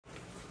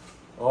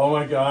Oh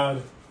my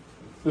God.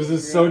 This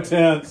is so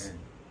tense.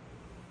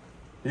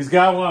 He's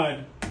got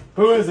one.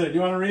 Who is it?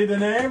 You want to read the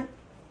name?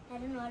 I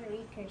don't know how to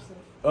read cursive.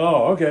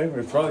 Oh, okay.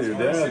 It's probably your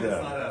dad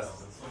then.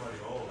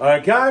 A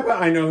guy,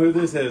 I know who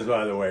this is,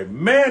 by the way.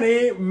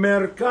 Manny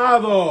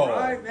Mercado. All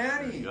right,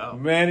 Manny.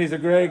 Manny's a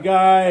great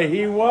guy.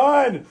 He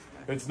won.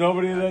 It's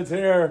nobody that's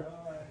here.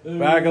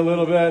 Back a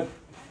little bit.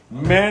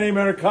 Manny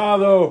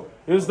Mercado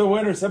is the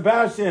winner.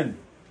 Sebastian,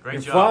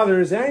 your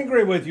father is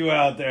angry with you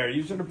out there.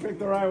 You should have picked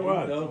the right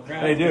one.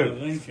 Hey,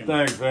 dude.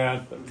 Thanks,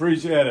 man.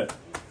 Appreciate it.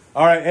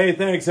 All right. Hey,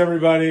 thanks,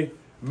 everybody.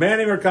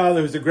 Manny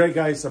Mercado, who's a great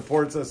guy,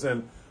 supports us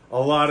in a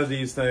lot of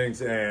these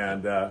things.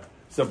 And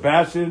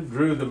Sebastian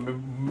drew the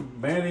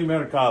Manny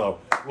Mercado.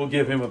 We'll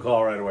give him a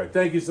call right away.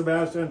 Thank you,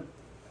 Sebastian.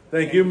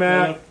 Thank you,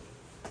 Matt.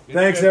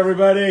 Thanks,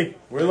 everybody.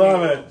 We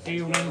love it. See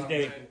you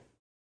Wednesday.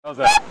 How's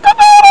that?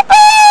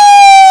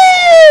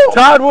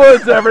 Todd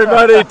Woods,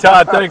 everybody.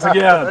 Todd, thanks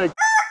again.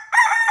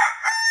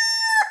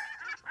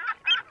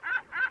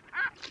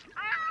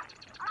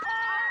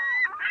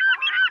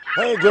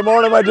 Hey, good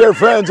morning, my dear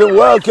friends, and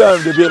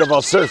welcome to beautiful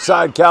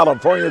Surfside,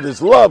 California,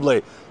 this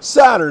lovely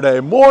Saturday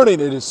morning.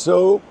 It is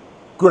so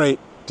great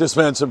to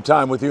spend some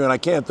time with you, and I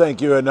can't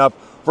thank you enough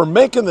for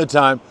making the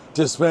time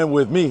to spend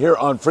with me here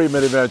on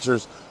Friedman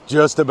Adventures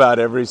just about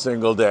every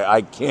single day.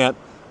 I can't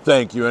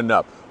thank you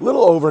enough.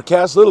 Little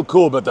overcast, little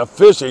cool, but the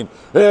fishing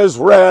is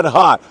red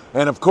hot.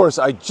 And of course,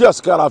 I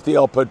just got off the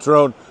El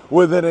Patron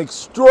with an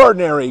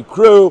extraordinary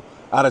crew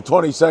out of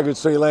 22nd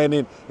Street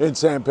Landing in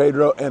San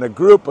Pedro, and a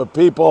group of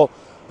people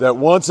that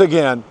once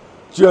again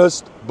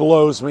just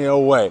blows me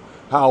away.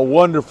 How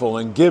wonderful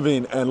and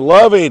giving and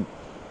loving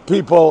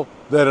people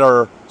that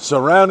are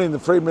surrounding the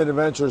Friedman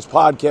Adventures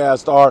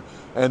podcast are,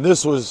 and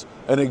this was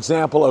an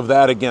example of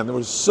that again. There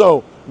were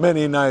so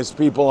many nice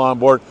people on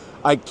board.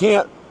 I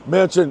can't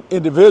mention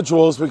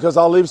individuals because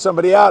I'll leave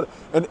somebody out,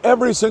 and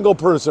every single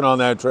person on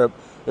that trip,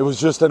 it was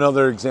just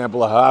another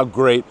example of how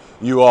great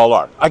you all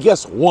are. I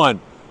guess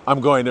one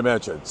I'm going to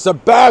mention,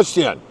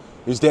 Sebastian.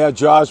 His dad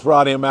Josh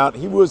brought him out.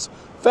 He was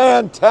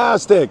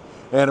fantastic,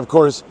 and of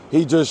course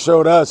he just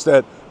showed us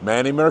that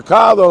Manny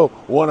Mercado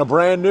won a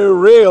brand new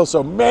reel.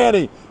 So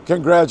Manny,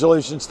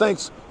 congratulations.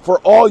 Thanks for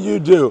all you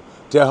do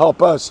to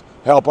help us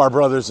help our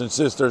brothers and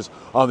sisters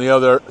on the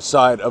other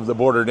side of the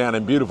border down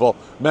in beautiful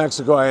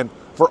Mexico. And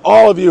for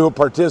all of you who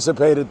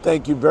participated,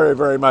 thank you very,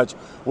 very much.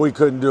 We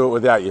couldn't do it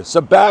without you.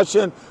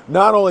 Sebastian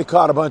not only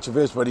caught a bunch of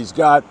fish, but he's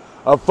got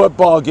a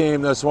football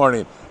game this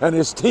morning, and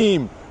his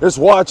team is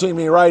watching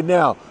me right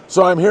now.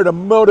 So I'm here to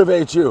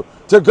motivate you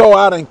to go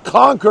out and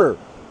conquer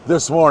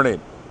this morning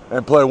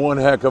and play one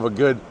heck of a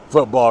good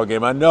football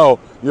game. I know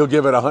you'll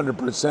give it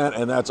 100%,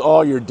 and that's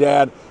all your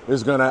dad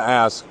is going to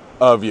ask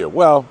of you.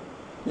 Well,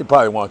 he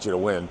probably wants you to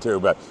win too,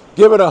 but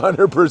give it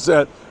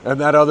 100%,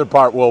 and that other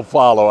part will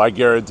follow. I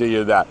guarantee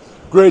you that.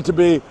 Great to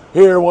be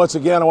here once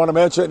again. I want to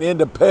mention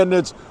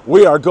Independence.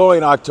 We are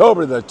going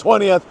October the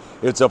 20th.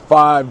 It's a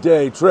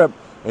 5-day trip,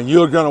 and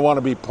you're going to want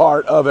to be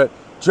part of it.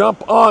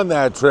 Jump on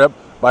that trip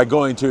by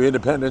going to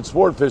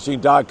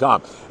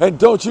independencesportfishing.com. And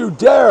don't you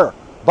dare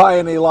buy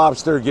any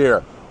lobster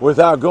gear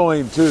without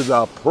going to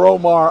the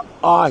Promar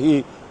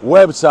Ahi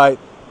website.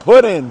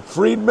 Put in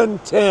Friedman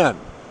 10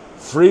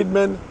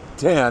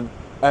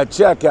 at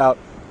checkout,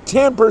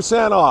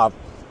 10% off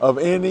of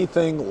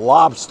anything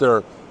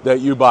lobster that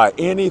you buy.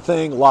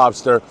 Anything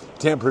lobster,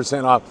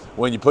 10% off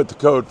when you put the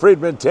code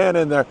Friedman 10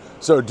 in there.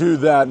 So do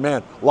that,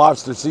 man.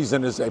 Lobster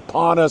season is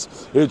upon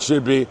us. It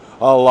should be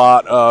a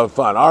lot of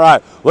fun. All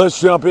right,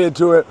 let's jump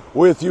into it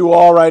with you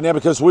all right now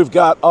because we've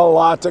got a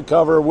lot to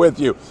cover with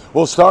you.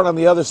 We'll start on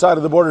the other side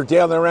of the border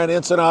down there around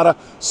Ensenada,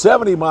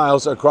 70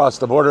 miles across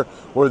the border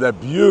where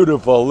that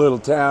beautiful little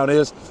town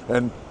is.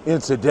 And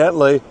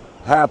incidentally,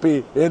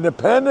 happy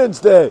Independence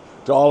Day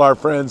to all our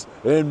friends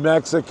in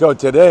Mexico.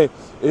 Today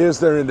is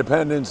their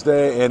Independence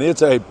Day, and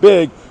it's a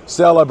big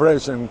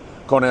celebration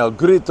con el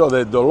grito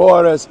de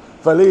Dolores.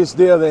 Feliz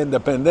Día de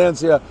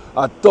Independencia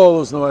a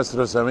todos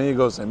nuestros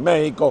amigos en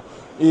México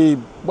y,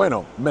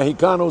 bueno,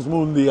 Mexicanos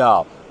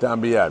Mundial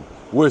también.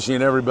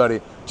 Wishing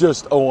everybody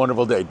just a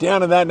wonderful day.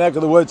 Down in that neck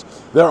of the woods,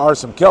 there are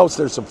some kelps,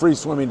 there's some free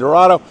swimming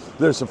dorado,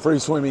 there's some free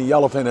swimming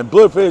yellowfin and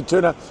bluefin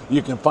tuna.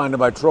 You can find them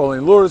by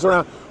trolling lures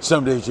around.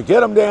 Some days you get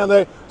them down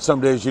there,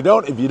 some days you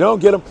don't. If you don't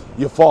get them,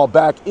 you fall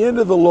back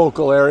into the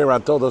local area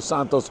around Todos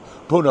Santos,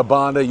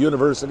 Punta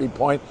University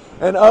Point,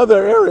 and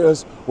other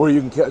areas where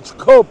you can catch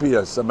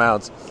copious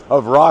amounts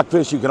of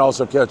rockfish. You can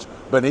also catch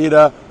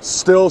bonita,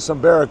 still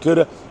some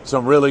barracuda,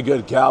 some really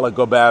good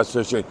calico bass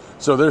fishing.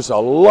 So there's a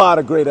lot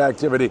of great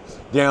activity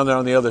down there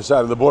on the other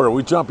side of the border.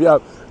 We jump you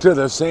up to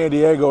the San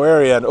Diego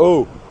area, and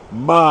oh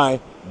my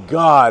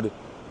God,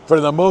 for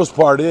the most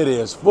part, it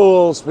is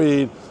full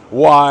speed,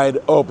 wide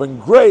open,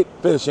 great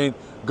fishing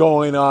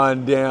going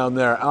on down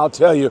there. I'll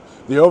tell you,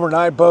 the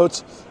overnight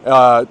boats,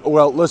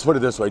 well, let's put it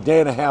this way, day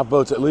and a half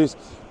boats at least,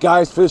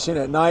 guys fishing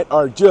at night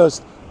are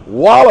just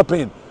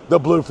walloping the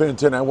bluefin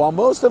tuna. And while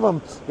most of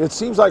them, it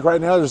seems like right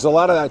now there's a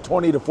lot of that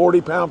 20 to 40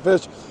 pound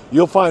fish,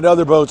 you'll find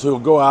other boats who will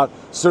go out,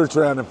 search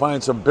around and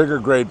find some bigger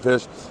grade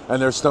fish,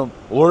 and there's some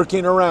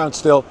lurking around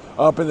still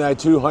up in that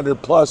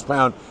 200 plus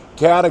pound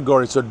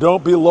category. So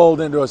don't be lulled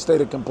into a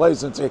state of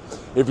complacency.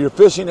 If you're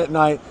fishing at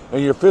night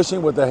and you're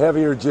fishing with the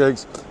heavier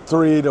jigs,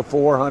 300 to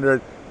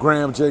 400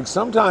 gram jigs,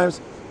 sometimes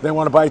they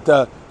want to bite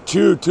the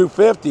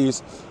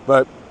 250s,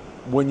 but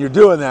when you're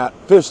doing that,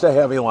 fish the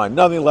heavy line,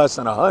 nothing less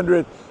than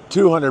 100,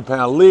 200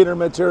 pound leader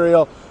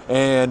material.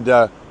 And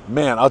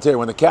man, I'll tell you,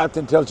 when the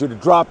captain tells you to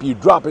drop, you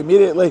drop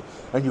immediately,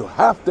 and you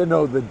have to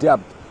know the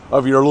depth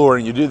of your lure,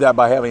 and you do that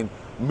by having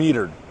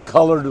metered,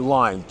 colored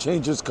line,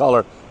 changes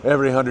color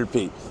every 100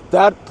 feet.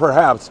 That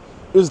perhaps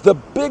is the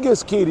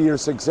biggest key to your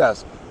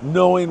success,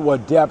 knowing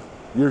what depth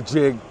your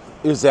jig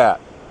is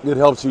at. It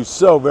helps you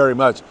so very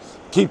much.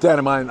 Keep that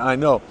in mind. I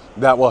know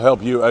that will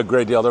help you a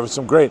great deal. There was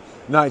some great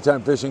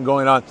nighttime fishing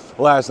going on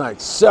last night.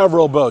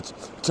 Several boats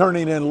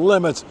turning in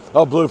limits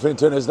of bluefin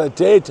tuna as the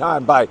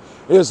daytime bite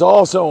is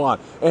also on.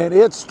 And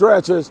it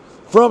stretches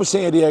from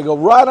San Diego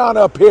right on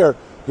up here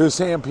to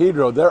San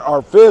Pedro. There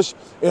are fish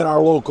in our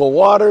local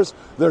waters.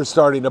 They're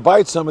starting to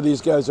bite. Some of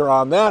these guys are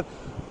on that.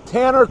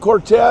 Tanner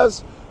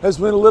Cortez has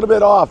been a little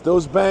bit off.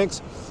 Those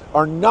banks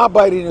are not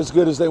biting as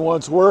good as they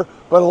once were,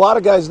 but a lot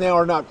of guys now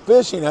are not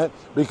fishing it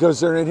because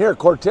they're in here.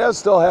 Cortez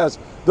still has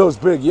those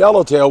big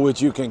yellowtail,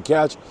 which you can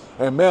catch,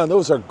 and man,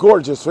 those are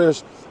gorgeous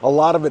fish. A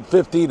lot of it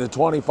 15 to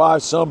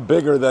 25, some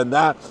bigger than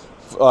that.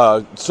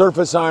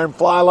 Surface iron,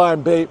 fly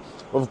line bait.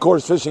 Of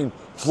course, fishing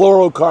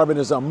fluorocarbon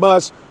is a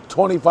must,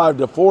 25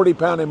 to 40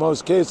 pound in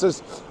most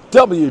cases.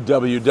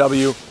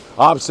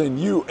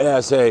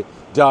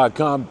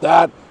 www.opsonusa.com.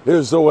 That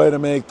is the way to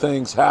make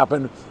things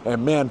happen.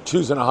 And man,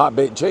 choosing a hot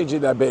bait, changing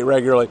that bait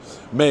regularly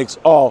makes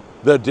all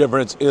the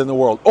difference in the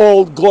world.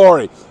 Old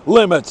Glory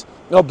limits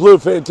of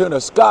bluefin tuna.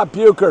 Scott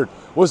Buchert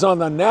was on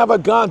the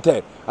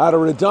Navigante out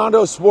of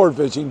Redondo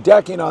Sportfishing,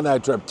 decking on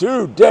that trip.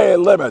 2-day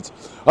limits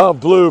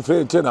of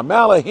bluefin tuna.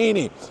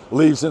 Malahini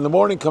leaves in the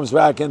morning, comes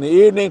back in the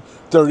evening.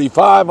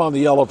 35 on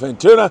the yellowfin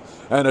tuna,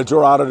 and a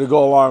Dorado to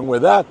go along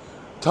with that.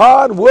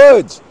 Todd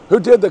Woods, who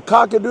did the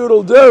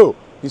cock-a-doodle-doo.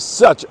 He's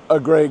such a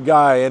great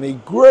guy, and he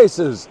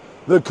graces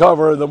the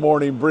cover of the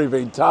morning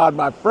briefing. Todd,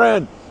 my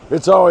friend,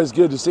 it's always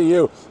good to see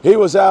you. He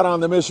was out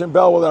on the Mission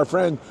Bell with our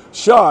friend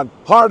Sean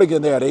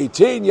Hardigan. They had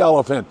 18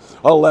 yellowfin,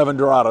 11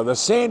 Dorado. The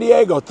San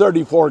Diego,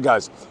 34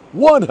 guys,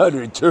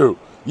 102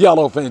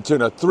 yellowfin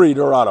tuna, 3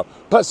 Dorado.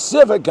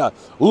 Pacifica,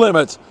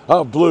 limits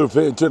of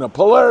bluefin tuna.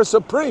 Polaris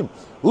Supreme,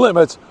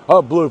 limits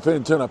of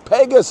bluefin tuna.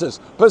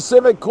 Pegasus,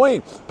 Pacific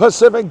Queen,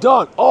 Pacific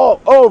Dawn,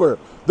 all over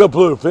the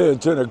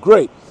bluefin tuna.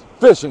 Great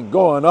fishing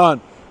going on,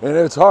 and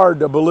it's hard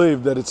to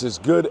believe that it's as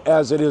good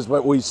as it is,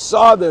 but we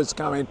saw this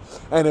coming,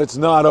 and it's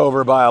not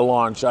over by a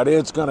long shot.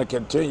 It's going to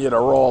continue to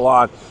roll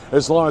on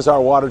as long as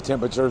our water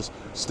temperatures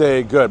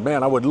stay good.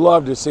 Man, I would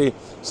love to see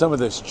some of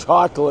this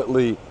chocolate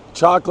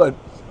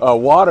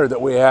water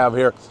that we have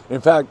here.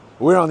 In fact,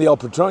 we were on the El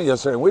Patron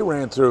yesterday, and we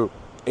ran through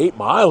 8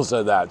 miles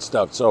of that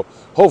stuff, so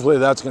hopefully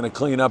that's going to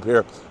clean up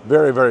here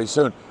very, very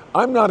soon.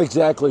 I'm not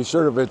exactly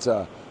sure if it's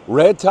a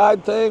red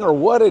tide thing or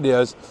what it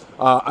is.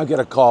 I'm going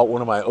to call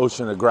one of my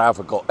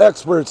oceanographical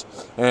experts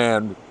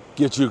and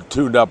get you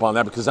tuned up on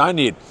that, because I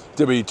need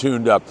to be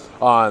tuned up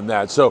on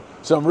that. So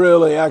some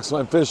really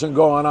excellent fishing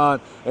going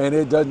on, and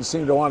it doesn't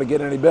seem to want to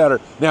get any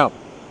better. Now,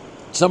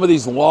 some of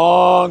these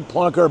long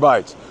plunker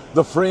bites,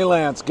 the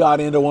Freelance got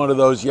into one of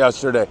those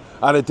yesterday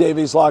out of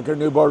Davies Locker,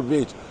 Newport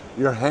Beach.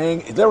 They were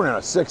in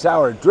a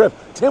 6-hour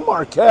drift. Tim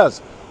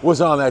Marquez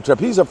was on that trip.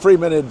 He's a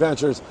Friedman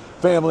Adventures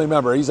family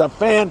member. He's a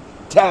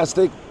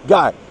fantastic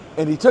guy.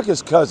 And he took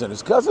his cousin.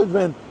 His cousin's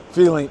been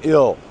feeling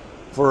ill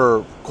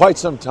for quite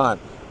some time.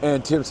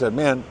 And Tim said,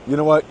 man, you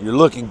know what? You're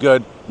looking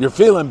good. You're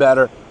feeling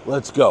better.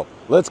 Let's go.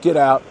 Let's get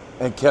out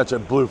and catch a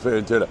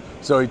bluefin tuna.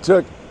 So he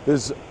took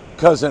his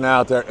cousin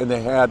out there, and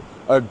they had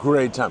a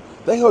great time.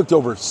 They hooked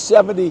over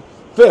 70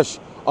 fish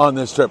on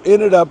this trip.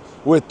 Ended up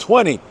with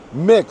 20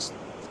 mixed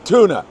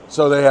tuna.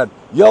 So they had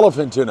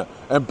yellowfin tuna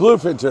and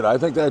bluefin tuna. I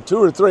think they had 2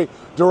 or 3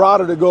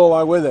 Dorado to go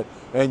along with it.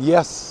 And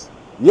yes,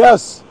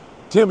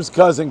 Tim's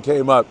cousin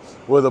came up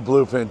with a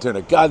bluefin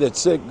tuna. Guy that's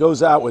sick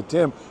goes out with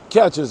Tim,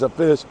 catches a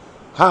fish.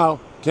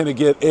 How can it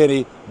get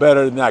any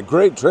better than that?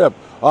 Great trip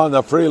on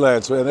the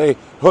Freelance, man. They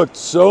hooked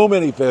so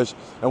many fish.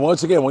 And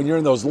once again, when you're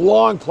in those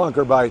long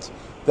plunker bites,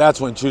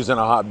 that's when choosing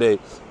a hot bait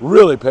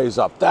really pays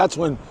off. That's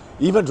when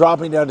even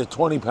dropping down to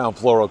 20-pound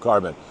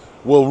fluorocarbon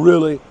will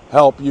really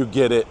help you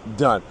get it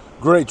done.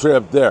 Great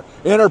trip there.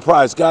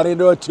 Enterprise got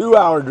into a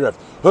 2-hour drift,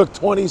 hooked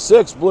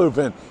 26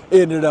 bluefin,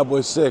 ended up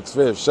with 6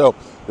 fish. So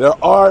there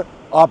are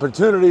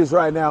opportunities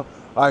right now.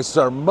 I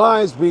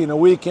surmise, being a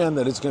weekend,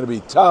 that it's going to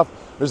be tough.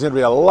 There's going to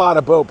be a lot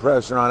of boat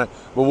pressure on it,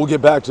 but we'll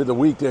get back to the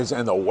weekdays,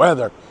 and the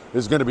weather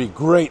is going to be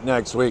great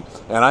next week,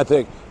 and I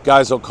think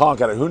guys will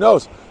conk at it. Who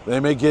knows? They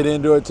may get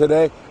into it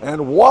today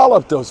and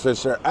wallop those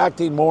fish. They're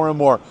acting more and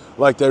more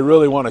like they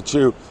really want to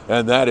chew,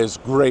 and that is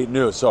great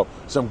news. So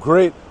some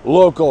great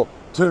local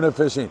tuna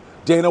fishing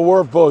Dana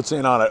Wharf boats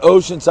in on it,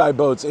 Oceanside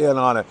boats in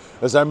on it.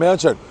 As I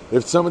mentioned,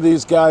 if some of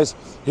these guys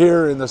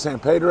here in the San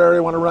Pedro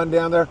area want to run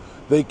down there,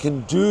 they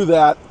can do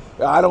that.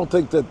 I don't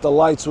think that the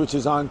light switch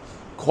is on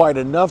quite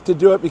enough to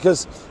do it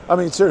because, I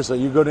mean, seriously,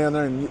 you go down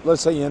there and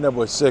let's say you end up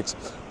with 6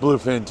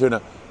 bluefin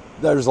tuna.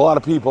 There's a lot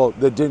of people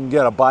that didn't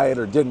get a bite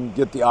or didn't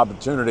get the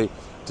opportunity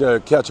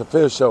to catch a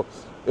fish. So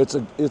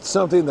it's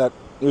something that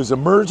is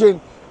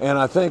emerging, and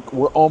I think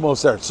we're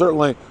almost there.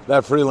 Certainly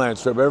that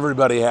freelance trip,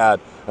 everybody had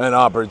an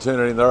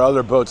opportunity. And there are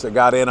other boats that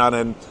got in on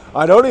it. And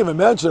I don't even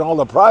mention all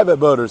the private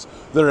boaters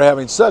that are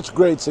having such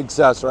great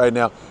success right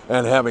now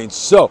and having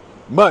so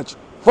much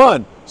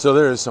fun. So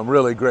there is some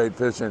really great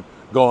fishing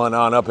going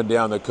on up and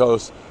down the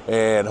coast,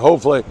 and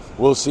hopefully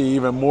we'll see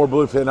even more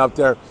bluefin up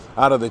there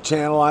out of the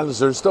Channel Islands.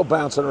 They're still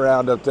bouncing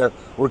around up there.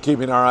 We're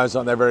keeping our eyes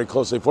on that very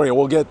closely for you.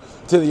 We'll get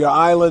to the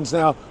islands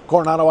now.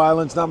 Coronado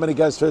Islands, not many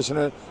guys fishing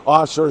it.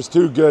 Offshore is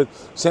too good.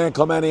 San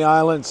Clemente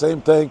Island,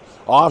 same thing.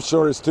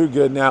 Offshore is too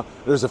good now.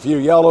 There's a few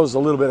yellows, a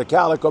little bit of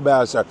calico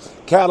bass there.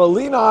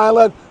 Catalina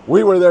Island,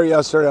 we were there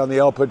yesterday on the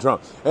El Patron,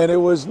 and it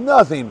was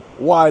nothing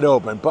wide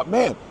open, but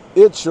man,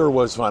 it sure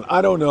was fun.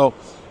 I don't know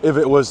if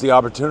it was the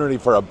opportunity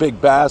for a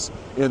big bass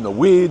in the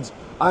weeds.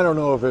 I don't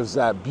know if it was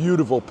that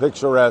beautiful,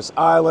 picturesque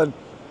island.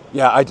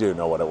 Yeah, I do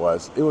know what it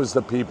was. It was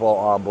the people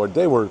on board.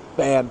 They were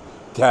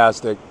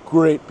fantastic,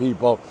 great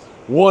people,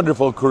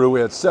 wonderful crew.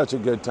 We had such a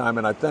good time,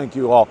 and I thank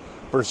you all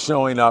for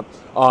showing up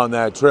on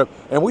that trip.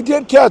 And we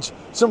did catch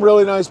some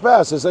really nice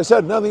bass. As I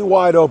said, nothing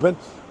wide open,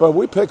 but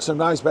we picked some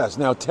nice bass.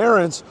 Now,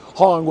 Terrence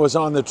Hong was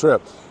on the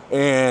trip,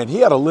 and he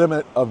had a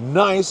limit of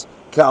nice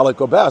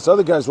calico bass.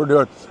 Other guys were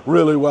doing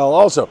really well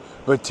also.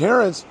 But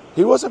Terrence,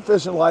 he wasn't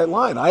fishing light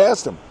line. I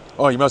asked him,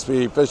 oh, you must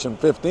be fishing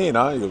 15,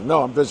 huh? He goes,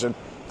 no, I'm fishing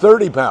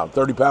 30 pound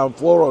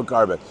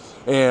fluorocarbon.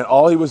 And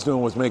all he was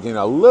doing was making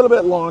a little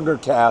bit longer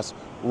cast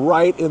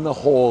right in the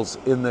holes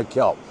in the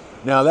kelp.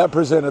 Now that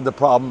presented the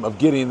problem of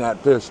getting that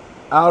fish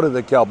out of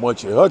the kelp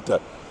once you hooked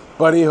it.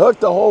 But he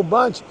hooked a whole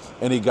bunch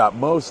and he got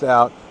most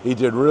out. He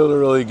did really,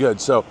 really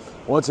good. So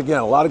once again,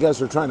 a lot of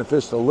guys were trying to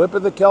fish the lip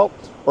of the kelp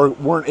or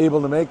weren't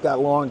able to make that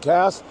long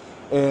cast,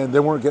 and they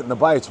weren't getting the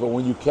bites. But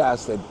when you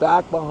cast it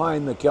back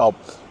behind the kelp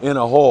in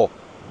a hole,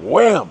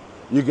 wham,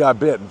 you got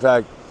bit. In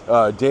fact,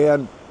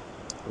 Dan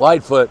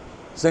Lightfoot,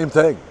 same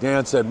thing.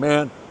 Dan said,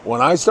 man,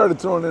 when I started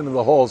throwing into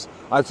the holes,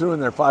 I threw in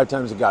there 5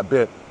 times and got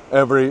bit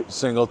every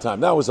single time.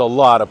 That was a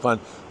lot of fun.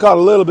 Caught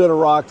a little bit of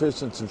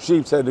rockfish and some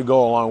sheep's head to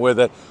go along with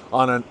it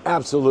on an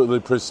absolutely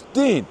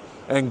pristine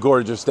and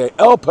gorgeous day.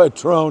 El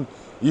Patron,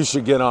 you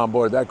should get on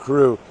board. That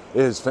crew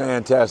is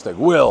fantastic.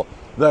 Will,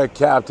 the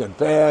captain,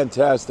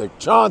 fantastic.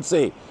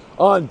 Chauncey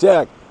on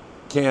deck.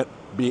 Can't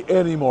be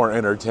any more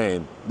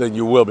entertained than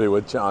you will be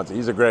with Chauncey.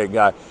 He's a great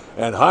guy.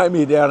 And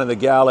Jaime down in the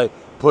galley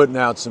putting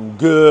out some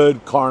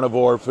good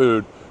carnivore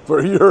food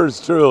for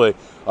yours truly.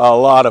 A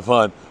lot of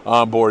fun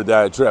on board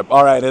that trip.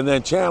 All right, and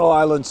then Channel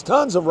Islands,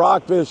 tons of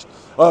rockfish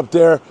up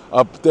there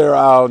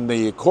on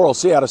the Coral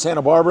Sea out of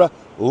Santa Barbara.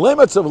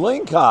 Limits of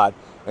lingcod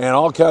and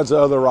all kinds of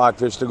other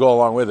rockfish to go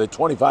along with it.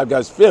 25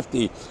 guys,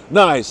 50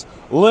 nice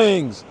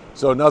lings.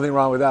 So nothing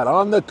wrong with that.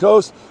 On the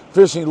coast,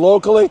 fishing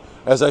locally,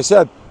 as I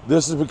said,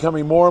 this is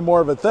becoming more and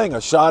more of a thing. A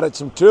shot at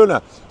some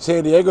tuna.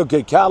 San Diego,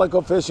 good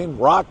calico fishing,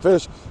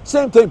 rockfish.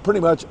 Same thing pretty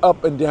much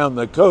up and down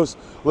the coast.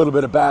 A little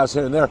bit of bass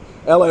here and there.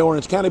 LA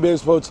Orange County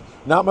based boats,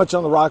 not much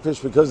on the rockfish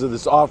because of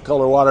this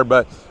off-color water,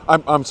 but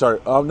I'm sorry,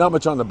 not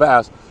much on the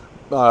bass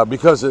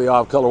because of the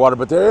off-color water,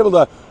 but they're able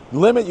to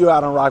limit you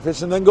out on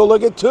rockfish and then go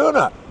look at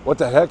tuna. What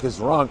the heck is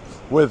wrong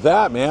with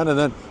that, man? And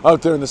then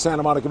out there in the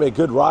Santa Monica Bay,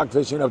 good rock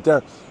fishing up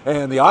there.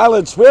 And the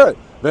Island Spirit,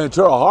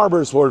 Ventura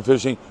Harbor sport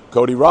fishing.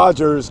 Cody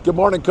Rogers, good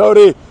morning,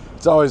 Cody.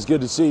 It's always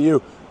good to see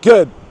you.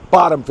 Good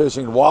bottom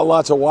fishing,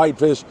 lots of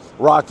whitefish,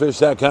 rockfish,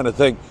 that kind of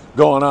thing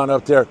going on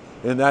up there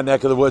in that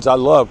neck of the woods. I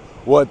love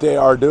what they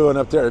are doing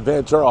up there at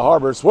Ventura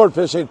Harbor sport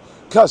fishing.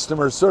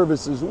 Customer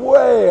service is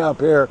way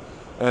up here,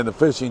 and the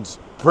fishing's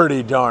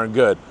pretty darn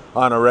good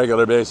on a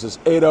regular basis.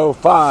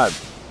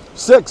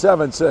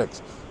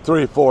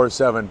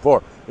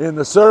 805-676-3474. In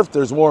the surf,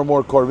 there's more and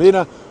more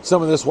corvina.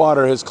 Some of this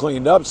water has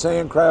cleaned up.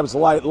 Sand crabs,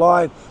 light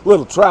line,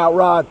 little trout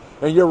rod,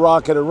 and you're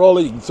rocking and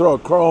rolling. You can throw a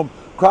chrome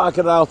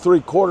crocodile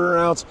 3/4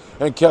 ounce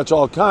and catch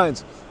all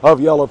kinds of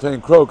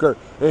yellowfin croaker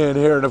in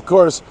here. And of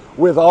course,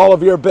 with all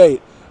of your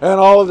bait and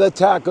all of the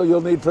tackle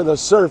you'll need for the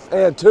surf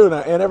and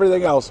tuna and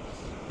everything else,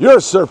 your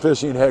surf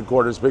fishing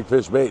headquarters, Big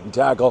Fish Bait and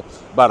Tackle,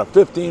 about a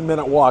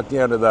 15-minute walk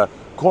down to the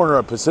corner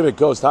of Pacific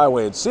Coast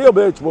Highway and Seal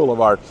Beach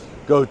Boulevard.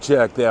 Go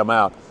check them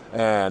out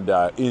and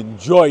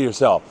enjoy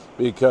yourself,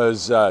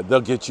 because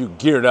they'll get you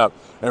geared up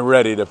and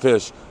ready to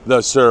fish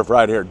the surf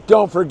right here.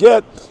 Don't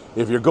forget,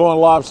 if you're going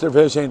lobster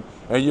fishing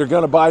and you're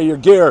going to buy your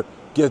gear,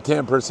 get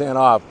 10%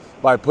 off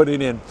by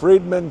putting in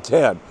Friedman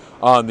 10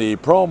 on the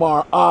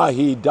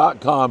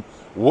promarahi.com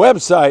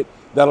website.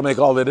 That'll make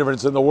all the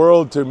difference in the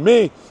world to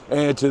me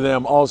and to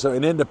them also.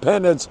 In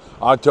Independence,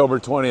 October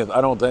 20th.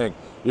 I don't think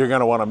you're going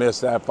to want to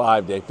miss that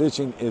 5-day.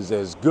 Fishing is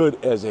as good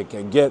as it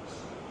can get.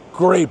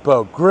 Great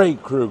boat,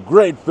 great crew,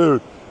 great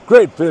food,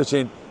 great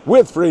fishing,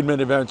 with Friedman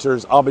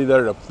Adventures. I'll be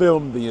there to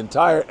film the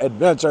entire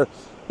adventure.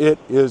 It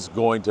is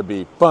going to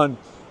be fun.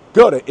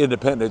 Go to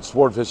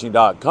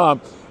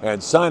independentsportfishing.com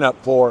and sign up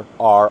for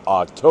our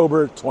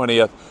October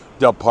 20th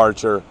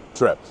departure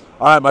trip.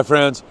 All right, my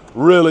friends,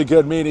 really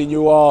good meeting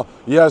you all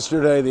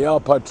yesterday. The El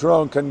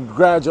Patron,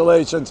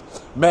 congratulations.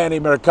 Manny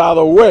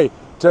Mercado, way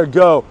to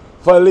go.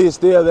 Feliz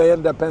Dia de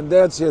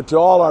Independencia to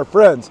all our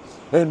friends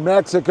in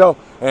Mexico.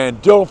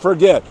 And don't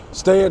forget,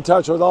 stay in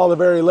touch with all the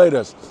very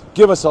latest.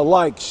 Give us a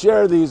like,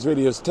 share these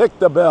videos, tick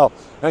the bell,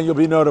 and you'll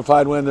be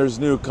notified when there's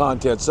new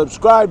content.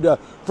 Subscribe to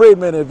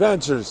Friedman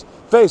Adventures,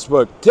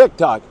 Facebook,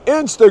 TikTok,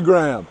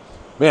 Instagram.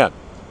 Man,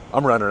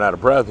 I'm running out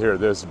of breath here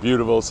this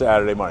beautiful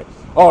Saturday morning.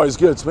 Always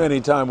good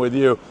spending time with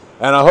you,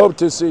 and I hope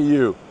to see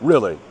you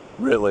really,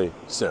 really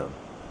soon.